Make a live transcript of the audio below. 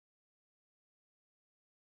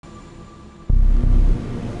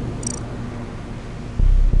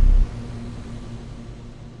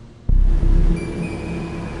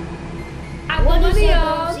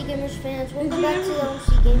fans, welcome back to the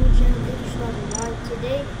LMC Gaming Channel. Thank you for starting live.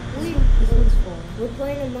 Today, we're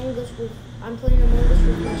playing Among Us with, I'm playing Among Us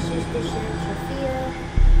with my sister, Sophia,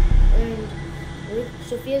 and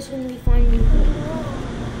Sophia's going to be finding me.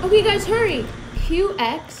 Okay guys, hurry!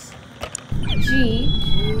 QX G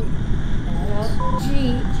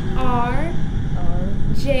R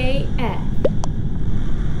J F.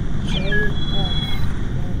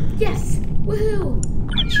 Yes! Woohoo!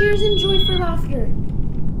 Cheers and joy for laughter.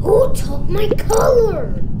 Who took my color?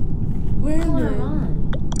 Where am I?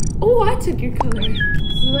 Oh, I took your color.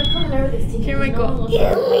 My color is Here I go.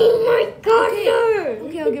 Give me my color!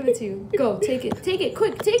 Okay, I'll give it to you. Go, take it. Take it,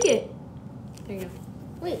 quick, take it. There you go.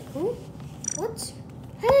 Wait, who? What?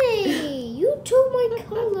 Hey, you took my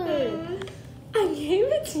color. I gave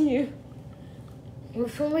it to you. Or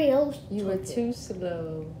somebody else. You were too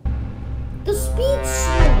slow. The speed's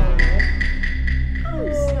slow.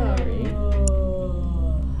 I'm sorry.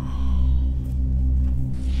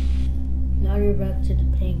 Now you're back to the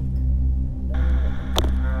pink.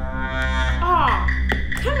 Ah,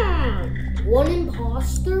 come on. One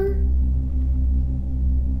imposter?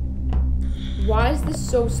 Why is this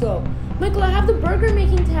so slow? Michael, I have the burger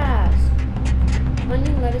making task.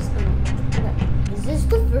 Onion, lettuce, onion. Okay. Is this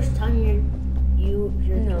the first time you're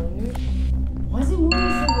No. Why is it moving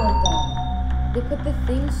so like that? They put the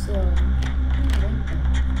thing slow.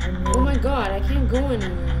 Oh my god, I can't go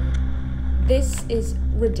anywhere. This is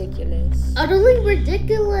ridiculous. utterly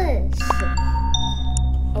ridiculous.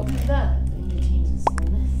 Oh, Look at that. When you change the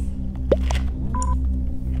slowness.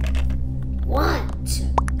 What?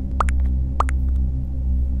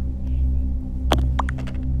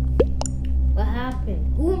 What happened?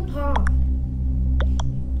 Who popped?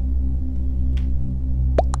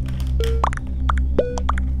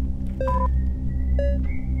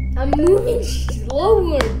 I'm moving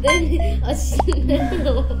slower than a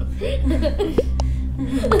snail.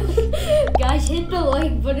 Guys, hit the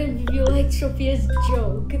like button if you like Sophia's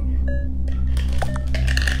joke.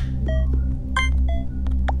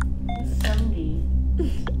 Sunday.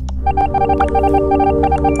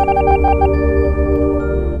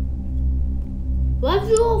 Why'd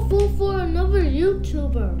you all fall for another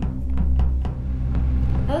YouTuber?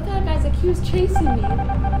 I look how guys like he was chasing me,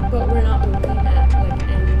 but we're not moving at like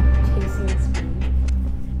any chasing speed.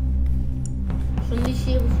 Somebody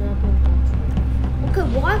see what's happening. Okay,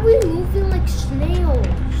 why are we moving like snails?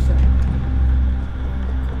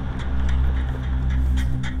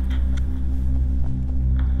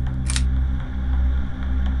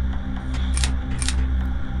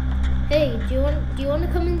 Hey, do you want to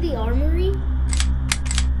come in the armory?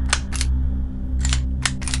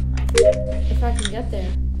 If I can get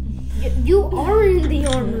there. You are in the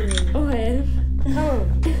armory. Oh, I am.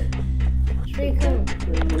 Come. Straight come.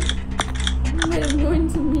 I'm going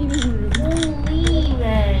to meeting room. Holy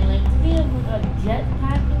man. Like, do we have a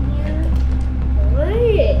jetpack in here?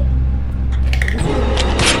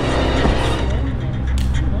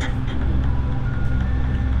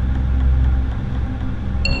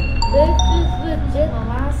 What? This is legit.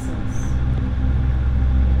 Molasses.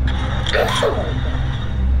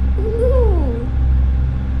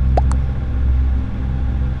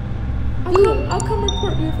 I'll come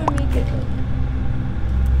report you if I make it.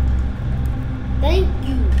 Thank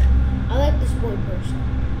you. I like this boy person.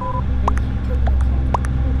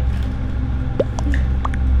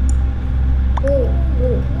 Oh.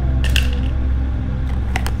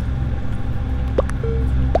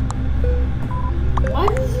 Why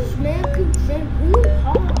does this man consent? Who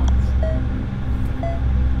talks?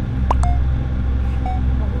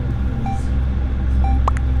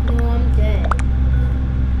 No, I'm dead.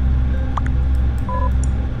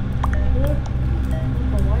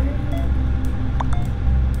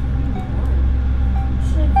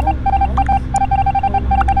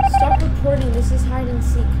 Stop reporting. This is hide and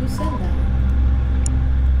seek. Who said that?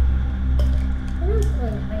 I don't play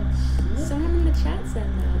hide and seek. Someone in the chat said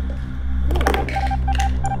that.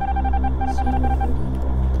 Stop reporting.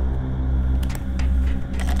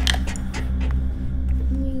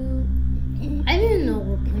 I didn't know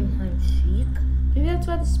we're playing hide and seek. Maybe that's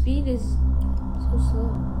why the speed is so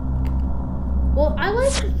slow. Well, I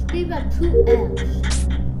like the speed at 2x.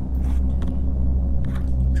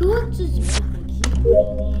 2x is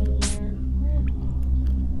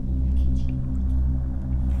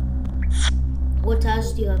what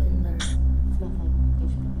task do you have in there?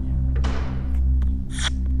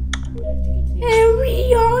 I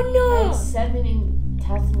Ariana! have 7 in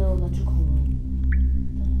testing electrical room.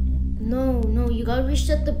 No, you gotta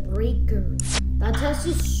reset the breaker. That task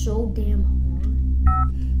is so damn hard.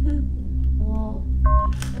 Well,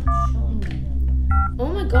 it's not showing me them. Oh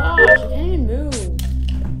my gosh, I can't even move.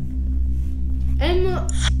 Emma.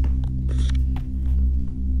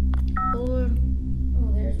 Or.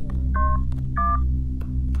 Oh, there's one.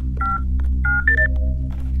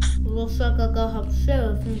 Looks like I got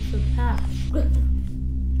upset since the past.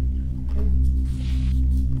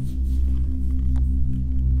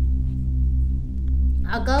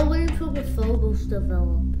 I gotta wait until the photos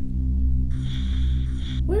develop.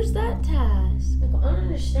 Where's that task? Like, I don't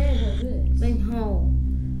understand how to do this. Bring home.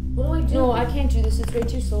 What do I do? No, I can't do this. It's way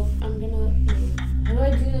too slow. I'm gonna. How do I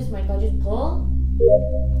do this, Mike? I just pull?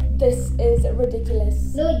 This is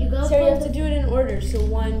ridiculous. No, you gotta. Sarah, you have to do it in order. So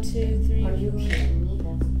 1, 2, 3. Are you kidding me?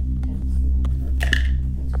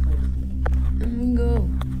 That's crazy. And we go.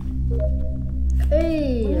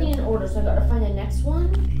 Hey. What do you mean in order? So I gotta find the next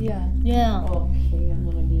one? Yeah. Yeah. Okay, I'm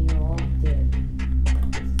gonna be here all day.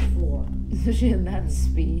 4. Especially at that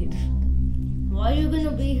speed. Why are you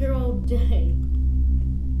gonna be here all day?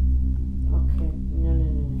 Okay, no.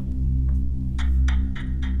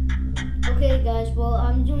 Okay, guys. Well,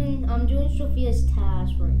 I'm doing Sophia's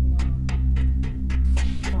task right now.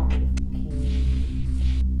 Okay.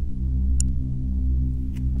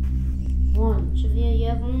 1. Sophia, you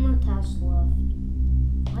have one more task left.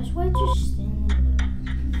 Why should I just stand there?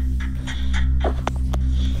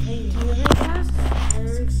 Hey, Do you have any tasks? I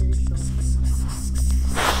already finished them.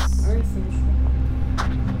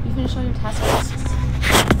 You finished all your tasks?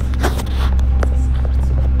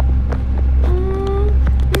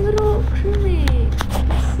 Your little crewmate.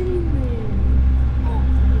 He's sitting there.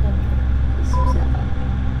 He's so sad.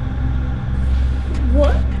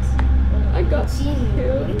 What? I got Team.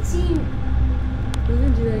 killed. We're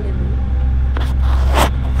gonna do that again.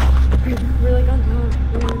 We're like on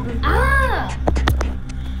top. Ah!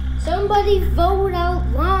 Somebody vote out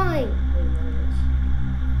line.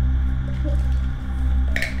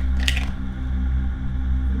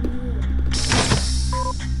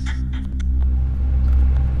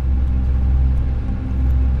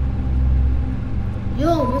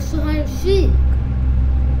 Yo, Mr. Hide and Seek.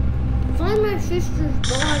 Find my sister's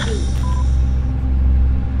body.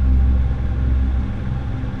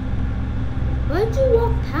 Why'd you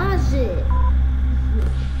walk past it?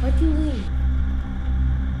 Why'd you leave?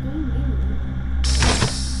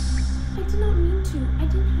 I did not mean to. I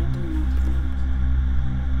didn't have to mean to.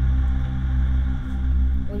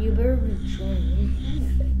 Well, you better be trained.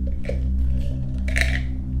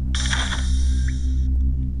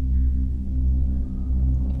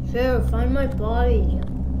 Sarah, find my body.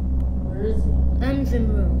 Where is it? Engine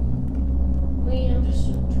room. Wait, I'm just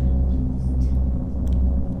trying to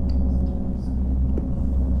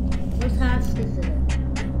What task is it?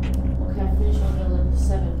 Okay, I finished on level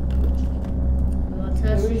 7. What task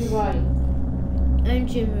Where's is your body?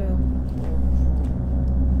 Engine room.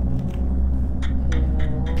 Okay, I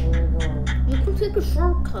have a long way to go. You can take a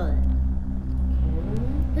shortcut.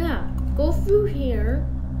 Yeah, go through here.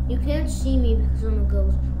 You can't see me because I'm a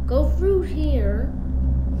ghost. Go through here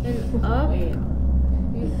and up, Wait.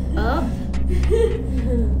 up.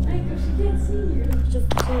 I know she can't see you. Just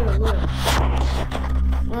Sarah, look.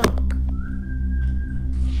 Look.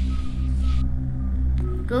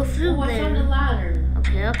 Go through Oh, I found a there. ladder.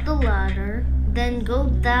 Okay, up the ladder. Then go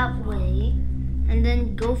that way. And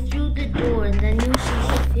then go through the door. And then you see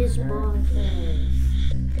Sophia's body.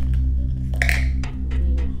 Okay.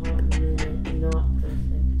 Being a hot minute, not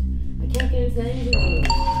perfect. I can't get into the engine room.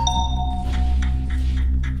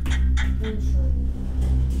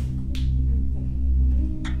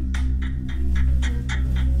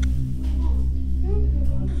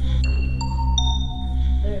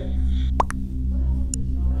 There.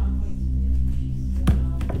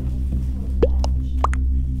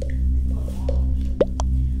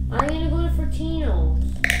 I'm gonna go to Fortino's.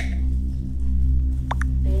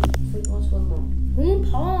 And let's go more.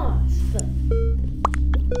 Who paused?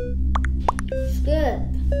 Skip.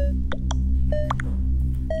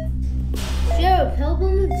 Sheriff, help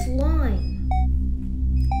him with his line.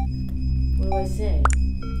 What do I say?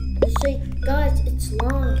 Just say, guys, it's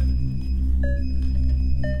line.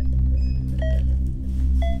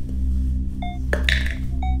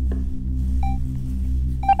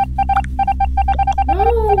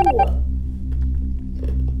 No!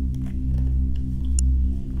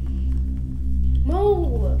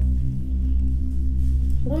 No!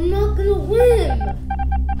 We're not gonna win!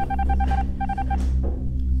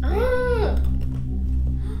 Ah!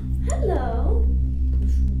 Hello.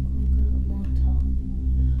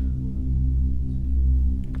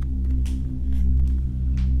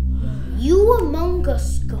 You Among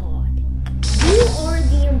Us God. You are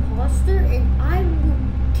the imposter and I will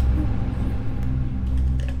kill you.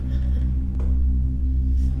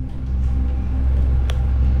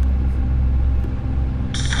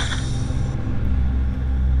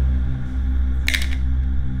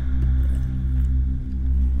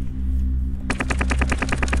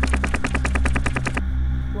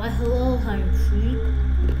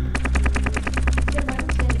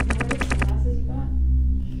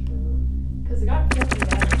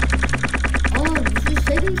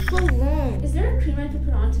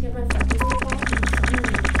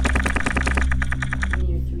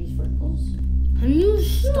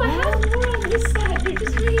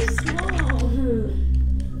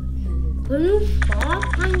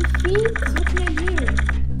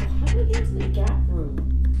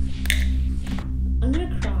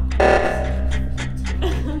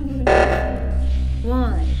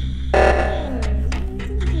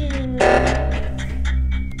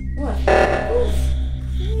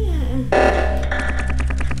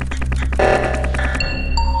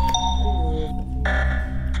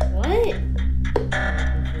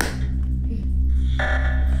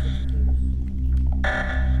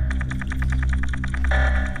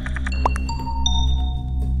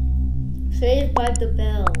 by the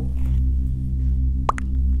bell.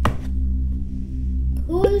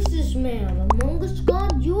 Who is this man? Among Us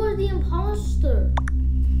God? You are the imposter.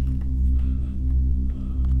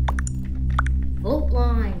 Vote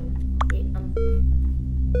line.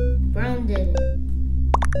 Brown did it.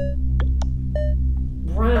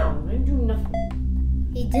 Brown, I didn't do nothing.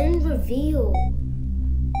 He didn't reveal.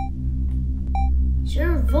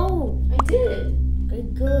 Sure, vote. I did. Okay,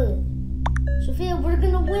 good. Sophia, we're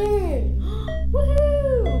gonna win.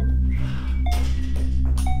 Woohoo!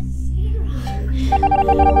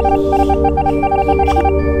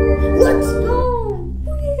 Let's go!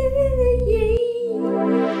 Yay!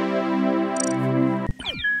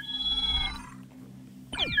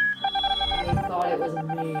 They thought it was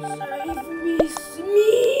me. Save me,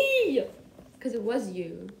 me! Because it was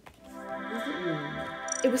you. Was it me?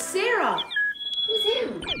 It was Sarah. It was him.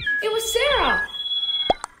 It was Sarah.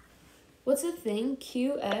 What's the thing?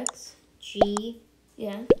 QX. G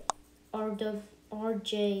Yeah.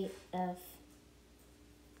 RJF.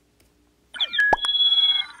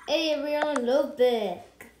 Hey, we're on lobbies.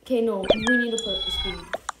 Okay, no, we need to put up the speed.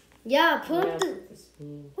 Yeah, put Yeah, up the. it was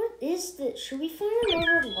me. What is this? Should we find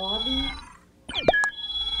another lobby?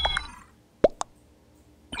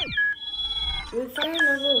 Should we find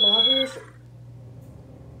another lobby or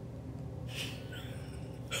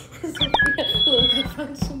Look, I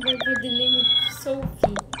found somewhere by the name of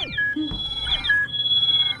Sophie.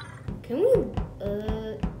 Can we,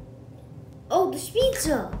 oh, the speed's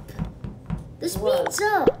up. The speed's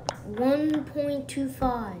up. 1.25.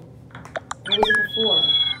 What was it before?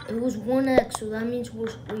 It was 1x, so that means we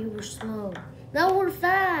were slow. Now we're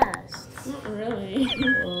fast. Not really.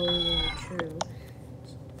 Oh, yeah, true.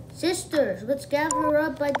 Sisters, let's gather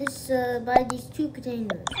up by these 2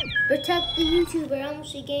 containers. Protect the YouTuber,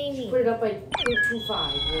 Elmsy Gaming. Put it up by 0.25.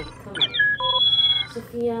 Like, come on.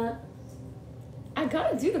 Sophia. I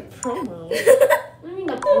gotta do the promo. What do you mean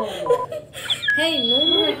the promo? Hey, no I'm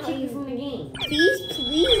more gonna kick you from the game.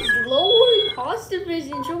 Please, lower imposter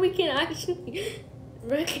vision so we can actually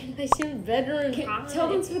recognize him better and Tell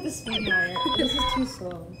them to put the speed higher. This is too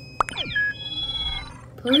slow.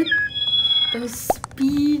 Put the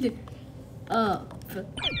speed up.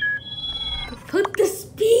 Put the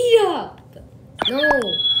speed up. No,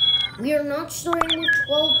 we are not starting with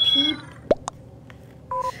 12 people.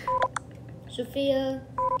 Sophia,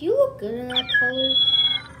 do you look good in that color?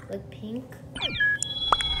 Like pink?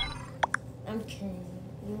 I'm kidding.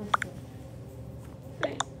 You look good.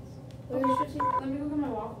 Thanks. Let me look at my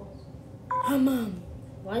waffles. Mom.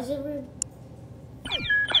 Why is it red?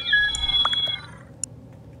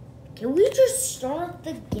 Can we just start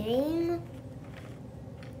the game?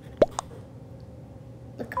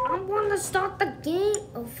 Like, I want to start the game.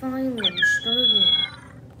 Oh, finally, we're starting.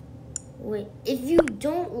 Wait, if you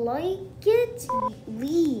don't like it,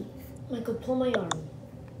 leave. Michael, pull my arm.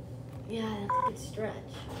 Yeah, that's a good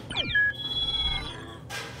stretch.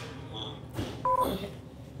 Okay.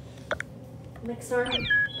 Next arm.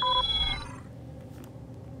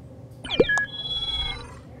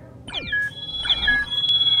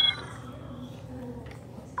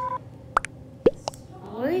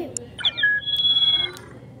 Wait.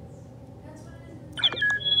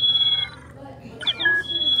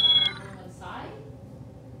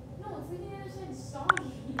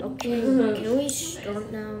 Okay, can we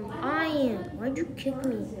start now? I am. Why'd you kick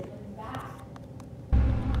me?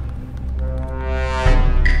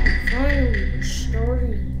 Finally, we're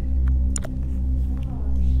starting.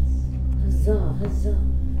 Huzzah, huzzah.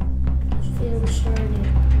 Okay, we're starting.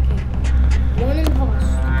 Okay. One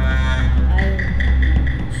imposter. I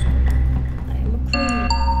am a crewman.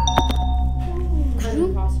 I'm an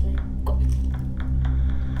imposter.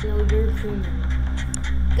 No, you're a crewman.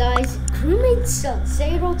 Guys, crewmate sucks.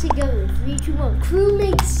 Say it all together. 3, 2, 1.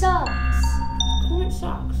 Crewmate sucks. Crewmate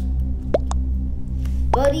sucks.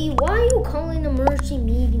 Buddy, why are you calling a emergency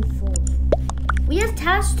meeting for? We have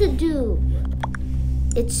tasks to do.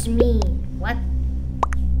 It's me. What?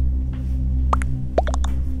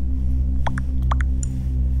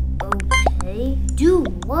 Okay. Do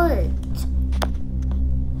what?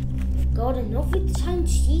 God, enough with the time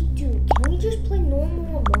seek, dude. Can we just play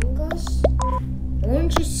normal Among Us?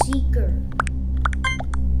 Orange is Seeker.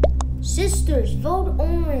 Sisters, vote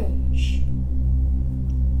orange.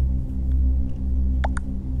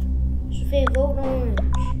 Sophia, vote orange.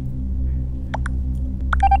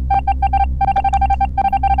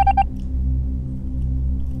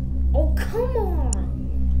 Oh, come on.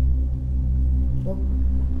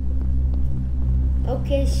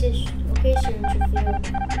 Okay, sis. Okay, Sophia.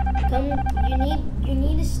 Come. You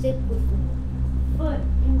need to stick with me. But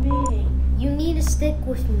invading. You need to stick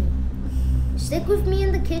with me. Stick with me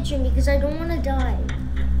in the kitchen because I don't want to die.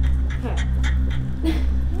 Okay.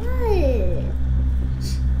 What?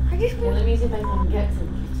 I just Yeah, want. let me see if I can get to the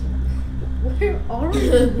kitchen. Where are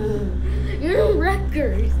you? You're in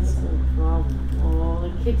records. That's no problem. Oh,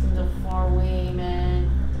 the kitchen's a far way, man.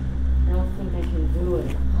 I don't think I can do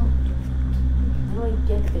it. How do I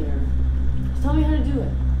get there? Just tell me how to do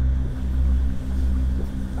it.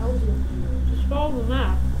 I'll do it. Just follow the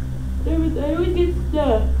map. Damn it, I always get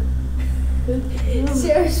stuck.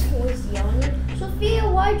 Sarah's voice yelling. Sophia,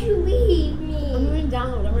 why'd you leave I'm me? going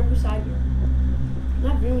download. I'm right beside you. I'm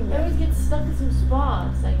not doing I that. always get stuck in some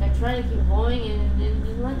spots. Like, I try to keep going and it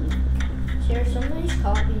doesn't let me. Sarah, somebody's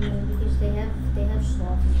copying you because they have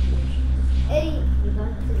sloth. Hey, you got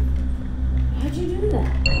to. How'd you do that?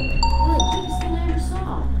 What? Biggest thing I ever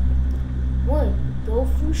saw. What? Go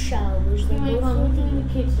through showers, then Anyway, go I'm looking through in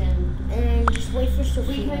the kitchen. and just wait for Wait, can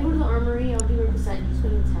I Sophia. go to the armory? I'll be right beside you so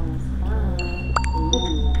you can tell us.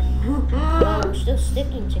 Wow, we're still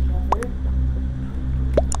sticking together.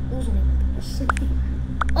 Who's next?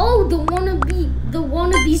 Oh, the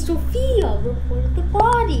wannabe Sophia reported the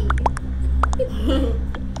body.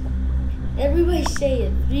 Everybody say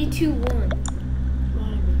it. 3, 2, 1.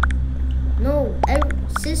 No,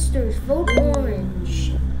 sisters, vote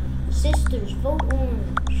orange. Sisters, vote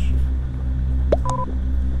orange.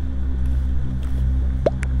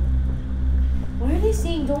 Why are they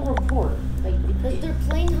saying don't report? Like, Because they're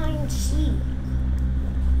playing hide and seek.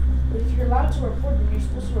 but if you're allowed to report, then you're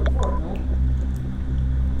supposed to report, no?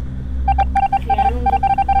 Okay, I don't get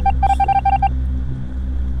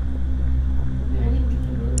I didn't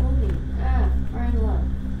do it only. Ah, fire in love.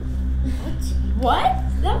 What?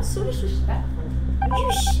 What? That was so disrespectful. What'd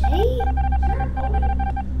you say?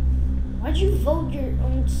 Why'd you vote your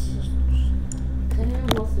own sisters? I didn't know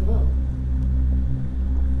who else to vote.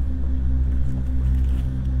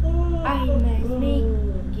 I must make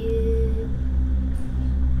you.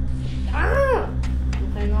 Ah! You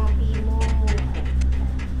cannot be moved.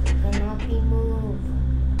 You cannot be moved.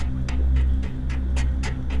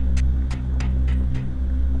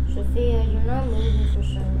 Sophia, you're not moving for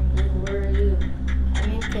some reason. Where are you?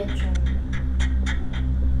 I'm in kitchen.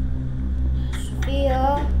 Sophia.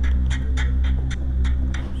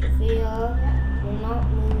 Sophia, you're not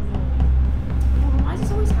moving. Why is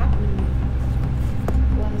this always happening to me?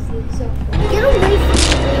 Get away from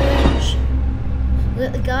the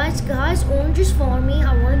orange. Guys, orange is following me. I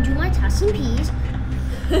want to do my tass and peas.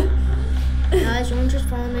 Guys, orange is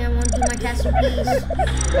following me. I want to do my tass and peas.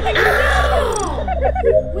 No!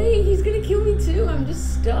 Wait, he's gonna kill me too. I'm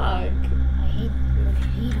just stuck. I hate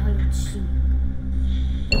hide and seek.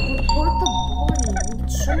 Report the body.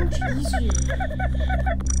 It's so much easier.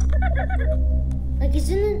 Like,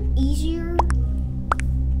 isn't it easier?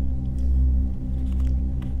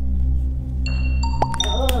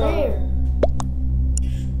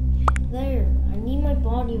 There. I need my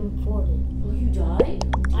body reported. Oh, you died?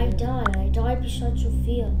 I died beside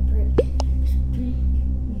Sophia.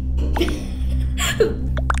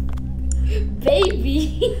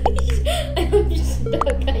 Baby! I'm just stuck.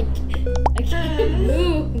 I can't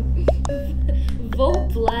move. Vote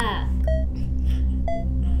black.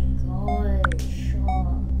 Gosh.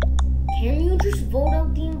 Can you just vote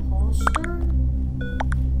out the imposter?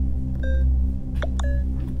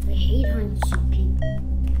 I hate hide and seek people.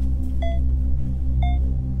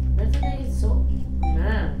 That's why I get so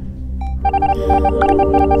mad.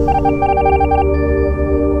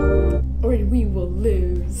 Or we will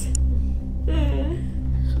lose.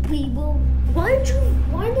 We will. Why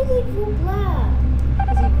did they vote black?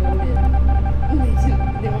 Because he voted.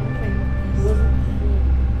 They want to play with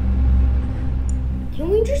Can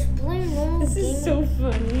we just play a normal This game? is so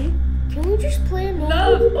funny. Can we just play a normal?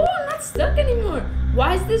 Love. Oh, I'm not stuck anymore.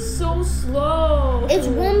 Why is this so slow? It's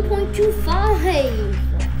 1.25.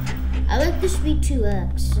 I like this to be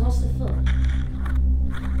 2x. I lost the foot.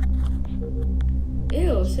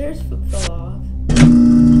 Ew, Sarah's foot fell off.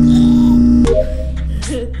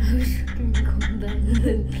 I was gonna go back and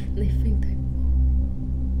then they think that.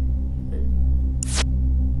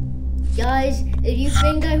 Guys, if you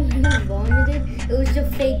think I really vomited, it was a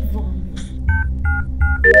fake vomit.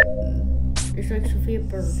 It's like Sophia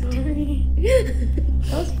burped. Sorry.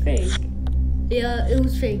 That was fake. Yeah, it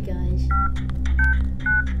was fake, guys.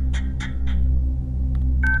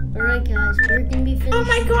 Alright, guys, we're gonna be finished. Oh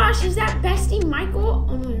my gosh, is that bestie Michael?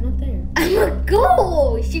 Oh no, you're not there. I'm a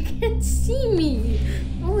ghost! You can't see me!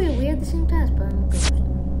 Oh wait, we have the same task, but I'm a ghost.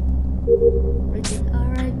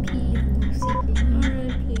 R.I.P.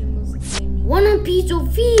 R.I.P. Muslim. Wanna be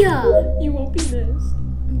Sophia! You won't be missed.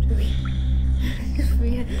 I'm joking.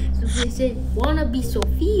 Sophia said, wanna be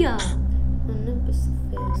Sophia! up with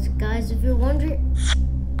Sophia. Guys, if you're wondering,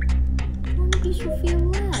 one of these Sophia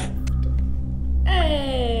left.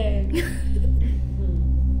 Hey!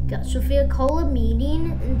 Got Sophia, call a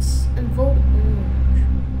meeting and vote orange.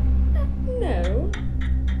 No.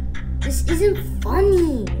 This isn't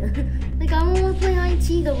funny. Like, I don't want to play hide and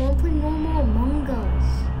seek. I want to play normal Among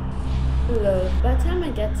Us. Look, by the time I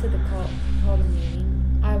get to the call the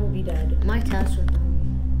meeting, I will be dead. My tasks are done.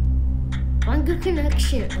 Find good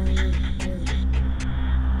connection.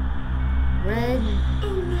 Red.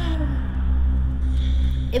 Oh no.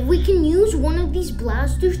 If we can use one of these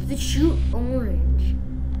blasters to shoot orange.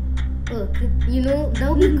 Look, you know, that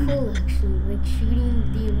would be cool actually. Like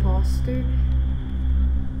shooting the imposter.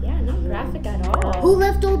 Yeah, no graphic at all. Who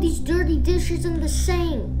left all these dirty dishes in the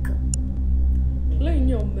sink? Clean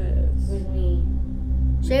your mess. With me.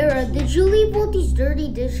 Sarah, did you leave all these dirty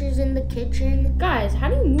dishes in the kitchen? Guys, how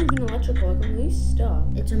do you move an electrical? I can really stuck.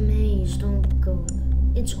 It's a maze, don't go.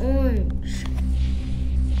 It's orange.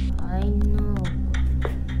 I know.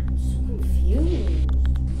 I'm so confused.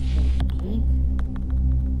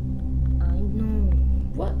 I know.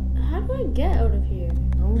 What? How do I get out of here?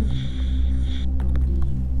 No.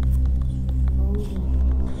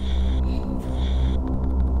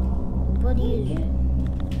 Nobody is.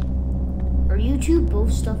 Are you two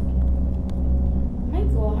both stuck?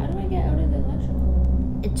 Michael, how do I get out of the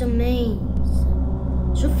electrical? It's a maze.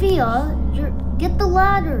 Sophia, get the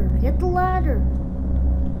ladder. Get the ladder.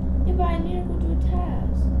 Yeah, but I need to go do a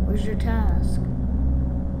task. Where's your task?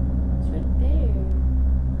 It's right there.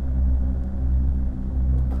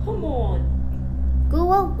 Come on.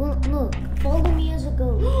 Go out. Look. Follow me as a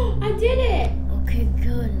ghost. I did it. Okay,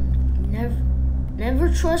 good. Never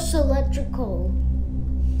trust electrical.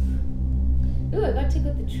 Ooh, I got to take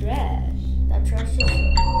out the trash. That trash is take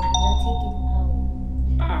it out.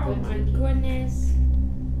 Oh my goodness.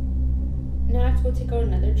 Now I have to go take out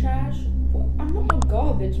another trash? What? I'm not a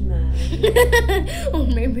garbage man. Oh,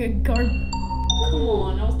 maybe a garbage. Come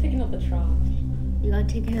on, I was taking out the trash. You gotta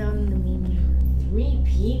take it out in the meme. 3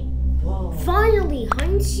 people. Finally, hide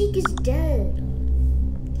and seek is dead.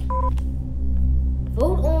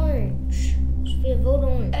 Vote orange. Sophia, vote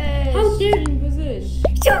orange. How dare you position?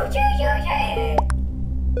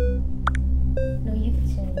 No, you can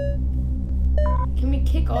say. Can we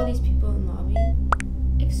kick all these people in lobby?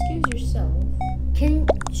 Excuse yourself. Can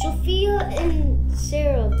Sophia and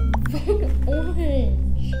Sarah vote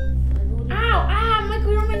orange? Ow! Ah!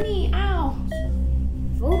 Michael, you're on my knee! Ow!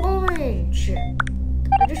 Vote orange.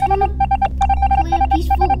 I just want to play a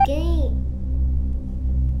peaceful game.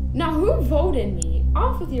 Now who voted me?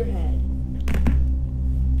 Off with your head.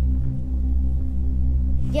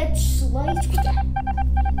 Get sliced.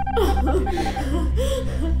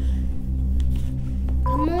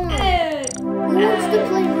 Come on. Who wants to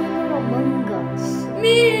play normal Among Us?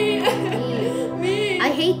 Me! Me. Me! I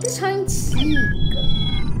hate this hide and seek.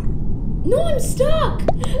 No, I'm stuck!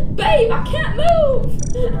 Babe, I can't move!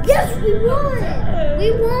 Yes, we won! We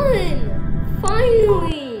won!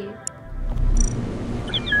 Finally!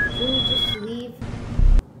 Should we just leave?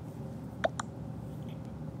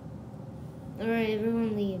 Alright,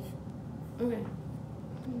 everyone leave. Okay.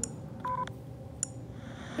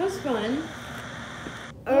 That was fun.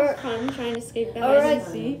 That was fun trying to escape that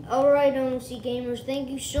ICC. Alright, OMC gamers, thank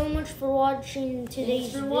you so much for watching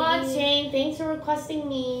today's video. Thanks for requesting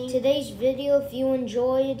me. Today's video. If you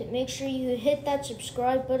enjoyed, make sure you hit that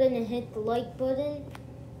subscribe button and hit the like button.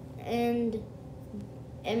 And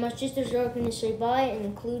my sisters are going to say bye, and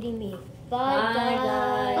including me. Bye,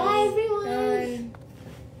 guys. Bye, everyone.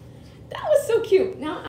 That was so cute.